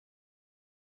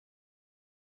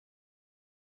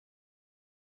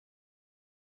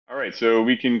All right, so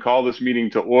we can call this meeting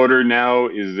to order now.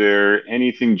 Is there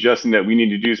anything, Justin, that we need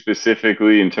to do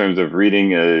specifically in terms of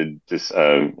reading a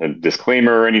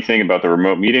disclaimer or anything about the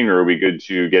remote meeting, or are we good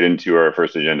to get into our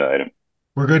first agenda item?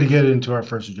 We're going to get into our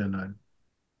first agenda item.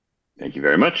 Thank you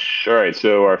very much. All right,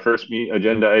 so our first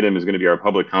agenda item is going to be our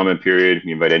public comment period.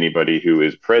 We invite anybody who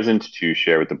is present to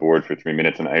share with the board for 3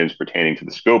 minutes on items pertaining to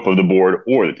the scope of the board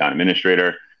or the town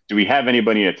administrator. Do we have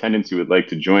anybody in attendance who would like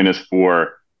to join us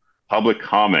for public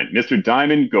comment? Mr.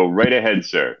 Diamond, go right ahead,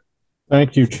 sir.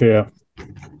 Thank you, Chair.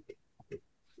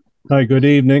 Hi, good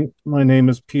evening. My name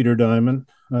is Peter Diamond.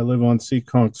 I live on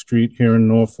Seekonk Street here in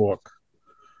Norfolk.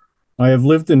 I have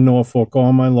lived in Norfolk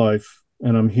all my life,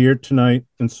 and I'm here tonight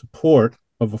in support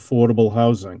of affordable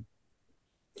housing.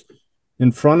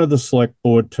 In front of the Select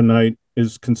Board tonight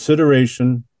is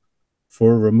consideration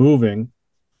for removing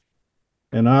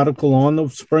an article on the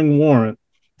spring warrant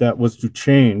that was to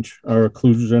change our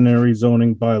inclusionary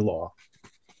zoning bylaw.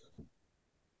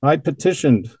 I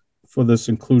petitioned for this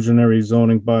inclusionary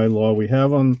zoning bylaw we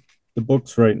have on the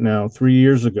books right now 3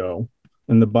 years ago,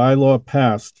 and the bylaw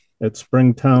passed at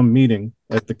Springtown meeting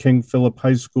at the King Philip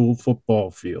High School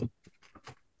football field.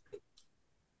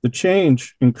 The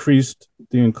change increased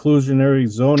the inclusionary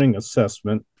zoning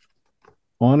assessment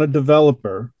on a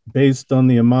developer based on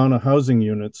the amount of housing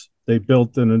units they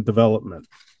built in a development.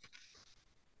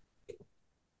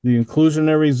 The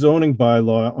inclusionary zoning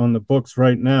bylaw on the books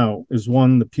right now is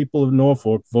one the people of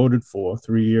Norfolk voted for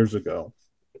 3 years ago.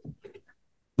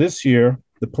 This year,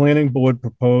 the planning board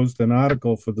proposed an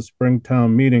article for the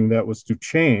Springtown meeting that was to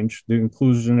change the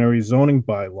inclusionary zoning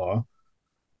bylaw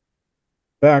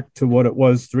back to what it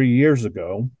was 3 years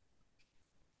ago.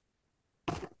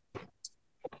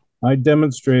 I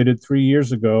demonstrated 3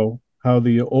 years ago how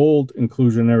the old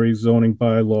inclusionary zoning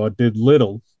bylaw did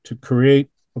little to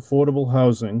create affordable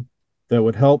housing that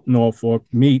would help Norfolk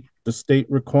meet the state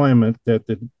requirement that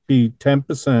there be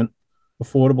 10%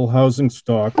 affordable housing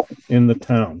stock in the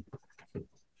town.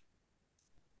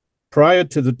 Prior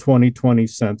to the 2020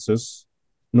 census,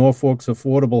 Norfolk's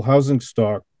affordable housing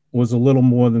stock was a little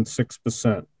more than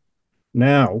 6%.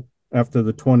 Now, after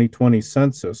the 2020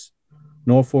 census,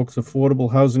 Norfolk's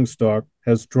affordable housing stock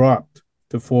has dropped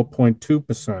to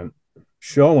 4.2%,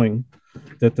 showing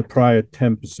that the prior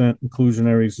 10%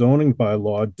 inclusionary zoning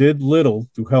bylaw did little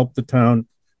to help the town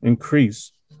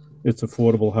increase its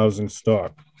affordable housing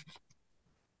stock.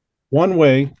 One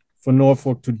way for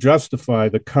Norfolk to justify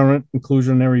the current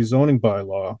inclusionary zoning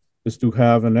bylaw is to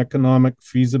have an economic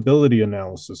feasibility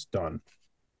analysis done.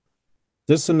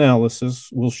 This analysis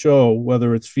will show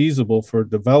whether it's feasible for a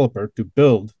developer to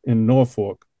build in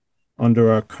Norfolk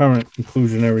under our current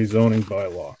inclusionary zoning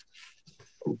bylaw.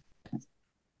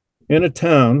 In a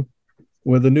town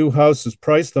where the new house is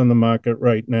priced on the market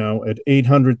right now at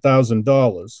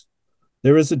 $800,000,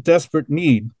 there is a desperate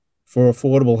need for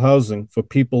affordable housing for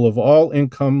people of all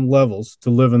income levels to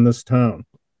live in this town.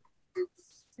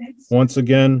 Once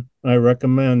again, I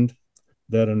recommend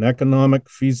that an economic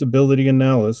feasibility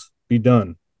analysis be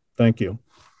done. Thank you.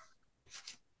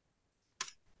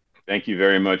 Thank you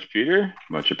very much, Peter.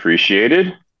 Much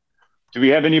appreciated. Do we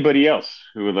have anybody else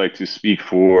who would like to speak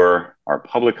for our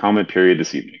public comment period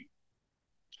this evening?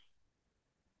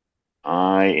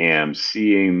 I am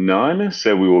seeing none,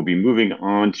 so we will be moving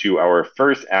on to our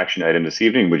first action item this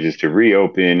evening, which is to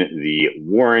reopen the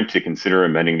warrant to consider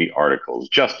amending the articles.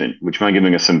 Justin, would you mind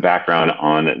giving us some background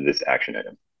on this action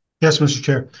item? Yes, Mr.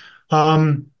 Chair.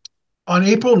 On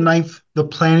April 9th, the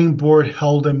planning board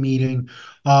held a meeting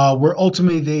where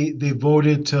ultimately they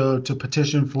voted to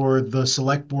petition for the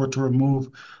select board to remove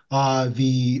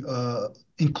the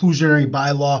inclusionary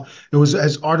bylaw. It was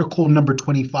as article number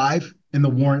 25 in the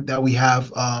warrant that we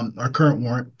have, our current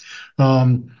warrant.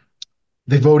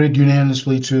 They voted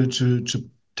unanimously to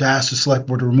ask the select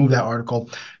board to remove that article,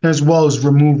 as well as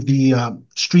remove the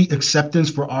street acceptance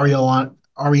for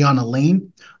Ariana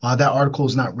Lane. That article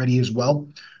is not ready as well.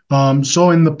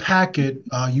 So in the packet,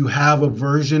 you have a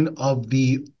version of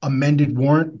the amended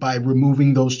warrant by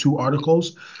removing those two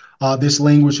articles. This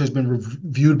language has been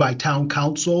reviewed by town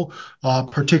council,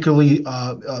 particularly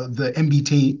the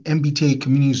MBTA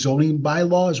community zoning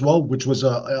bylaw as well, which was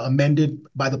amended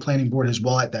by the planning board as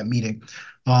well at that meeting.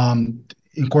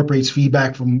 Incorporates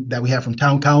feedback that we have from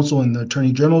town council and the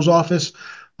attorney general's office.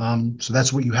 So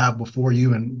that's what you have before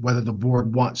you, and whether the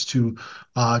board wants to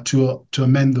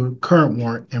amend the current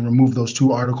warrant and remove those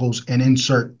two articles and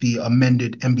insert the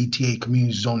amended MBTA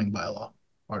community zoning bylaw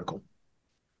article.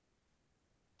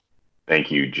 Thank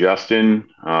you, Justin.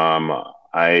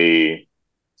 I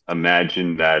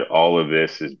imagine that all of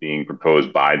this is being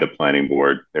proposed by the planning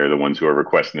board. They're the ones who are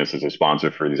requesting this as a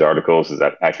sponsor for these articles. Is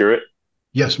that accurate?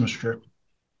 Yes, Mr. Chair.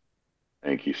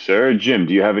 Thank you, sir. Jim,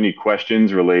 do you have any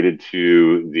questions related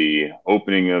to the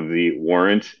opening of the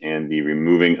warrant and the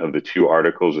removing of the two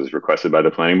articles as requested by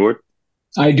the planning board?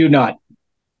 I do not.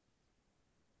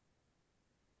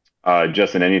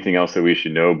 Justin, anything else that we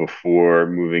should know before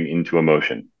moving into a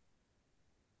motion?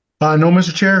 No,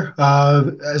 Mr. Chair.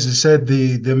 As I said,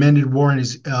 the amended warrant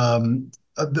is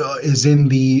in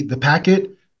the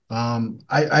packet.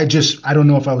 I don't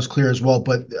know if I was clear as well,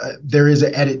 but there is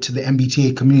an edit to the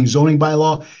MBTA community zoning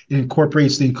bylaw. It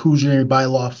incorporates the inclusionary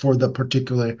bylaw for the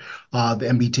particular the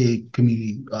MBTA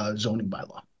community zoning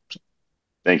bylaw.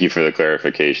 Thank you for the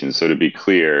clarification. So to be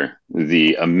clear,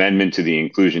 the amendment to the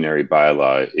inclusionary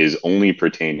bylaw is only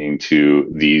pertaining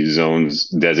to the zones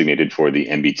designated for the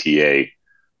MBTA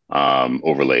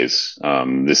overlays.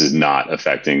 This is not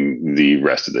affecting the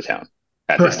rest of the town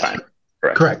at Correct. This time.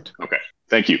 Correct. Correct. Okay.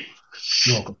 Thank you.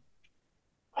 You're welcome.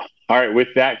 All right. With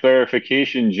that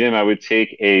clarification, Jim, I would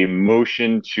take a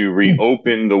motion to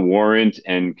reopen the warrant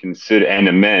and consider and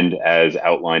amend as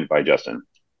outlined by Justin.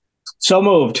 So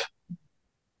moved.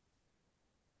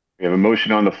 We have a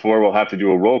motion on the floor. We'll have to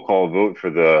do a roll call vote for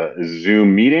the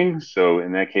Zoom meeting. So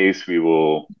in that case, we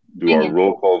will do our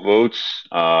roll call votes.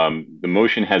 The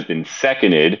motion has been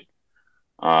seconded.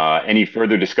 Any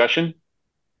further discussion?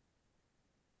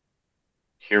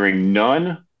 Hearing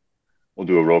none, we'll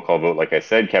do a roll call vote. Like I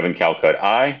said, Kevin Calcutt,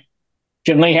 aye.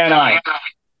 Jim Lehan, aye.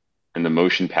 And the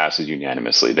motion passes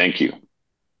unanimously. Thank you.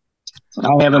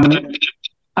 I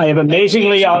have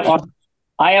amazingly, I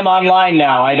am online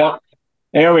now.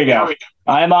 There we go.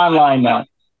 I am online now.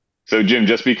 So Jim,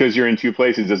 just because you're in two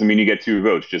places doesn't mean you get two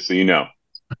votes, just so you know.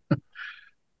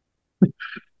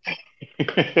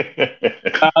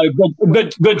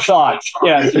 Good thought.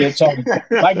 Yes.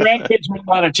 My grandkids went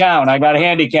out of town. I got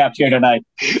handicapped here tonight.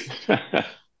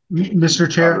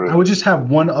 Mr. Chair, I would just have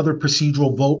one other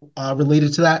procedural vote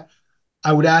related to that.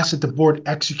 I would ask that the board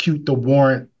execute the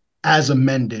warrant as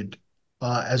amended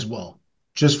as well,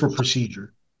 just for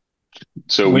procedure.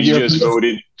 So we just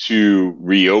voted to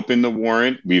reopen the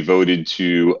warrant. We voted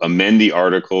to amend the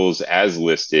articles as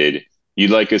listed.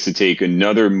 You'd like us to take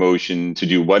another motion to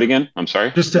do what again? I'm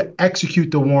sorry? Just to execute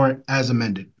the warrant as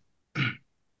amended.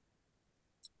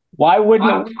 Why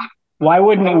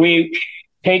wouldn't we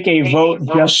take a vote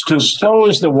just to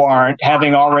close the warrant,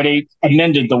 having already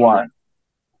amended the warrant?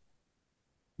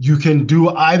 You can do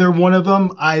either one of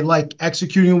them. I like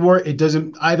executing a warrant. It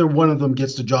doesn't, either one of them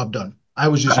gets the job done. I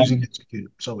was just using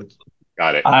execute. So it's.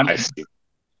 Got it. I see.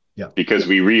 Yeah. Because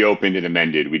we reopened and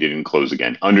amended, we didn't close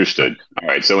again. Understood. All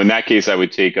right. So in that case, I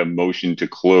would take a motion to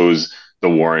close the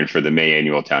warrant for the May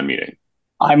annual town meeting.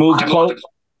 I move to close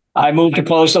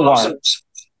the warrant.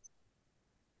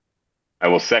 I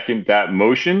will second that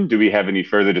motion. Do we have any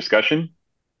further discussion?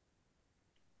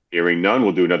 Hearing none,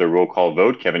 we'll do another roll call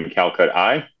vote. Kevin Calcutt,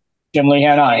 aye. Jim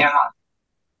Lehan, aye.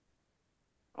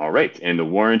 All right. And the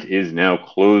warrant is now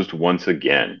closed once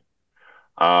again.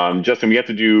 Justin, we have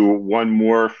to do one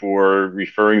more for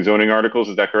referring zoning articles.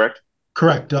 Is that correct?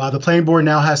 Correct. The planning board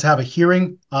now has to have a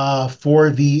hearing for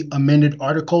the amended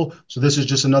article. So this is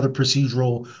just another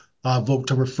procedural vote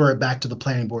to refer it back to the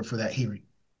planning board for that hearing.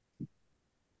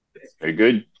 Very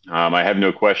good. I have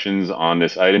no questions on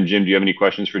this item. Jim, do you have any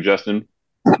questions for Justin?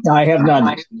 I have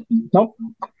none. Nope.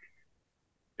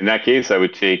 In that case, I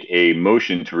would take a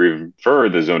motion to refer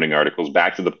the zoning articles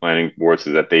back to the planning board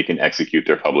so that they can execute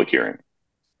their public hearing.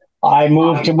 I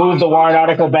move the warrant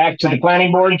article back to the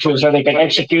planning board so they can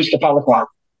execute the public warrant.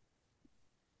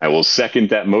 I will second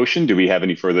that motion. Do we have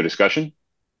any further discussion?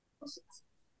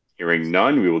 Hearing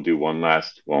none, we will do one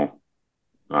last, well,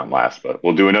 not last, but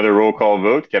we'll do another roll call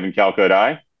vote. Kevin Calcutt,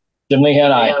 aye. Jim Lehan,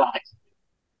 aye.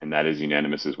 And that is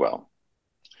unanimous as well.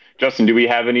 Justin, do we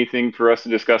have anything for us to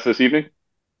discuss this evening?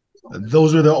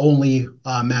 Those are the only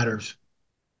matters.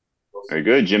 Very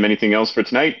good. Jim, anything else for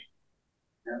tonight?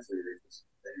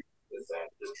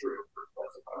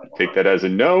 Take that as a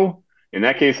no. In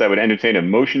that case, I would entertain a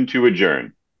motion to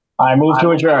adjourn. I move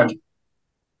to adjourn.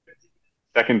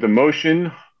 Second the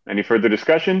motion. Any further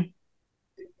discussion?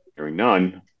 Hearing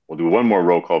none, we'll do one more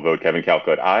roll call vote. Kevin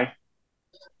Calcutt, aye.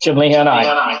 Jim Lehan,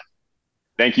 aye.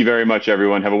 Thank you very much,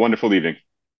 everyone. Have a wonderful evening.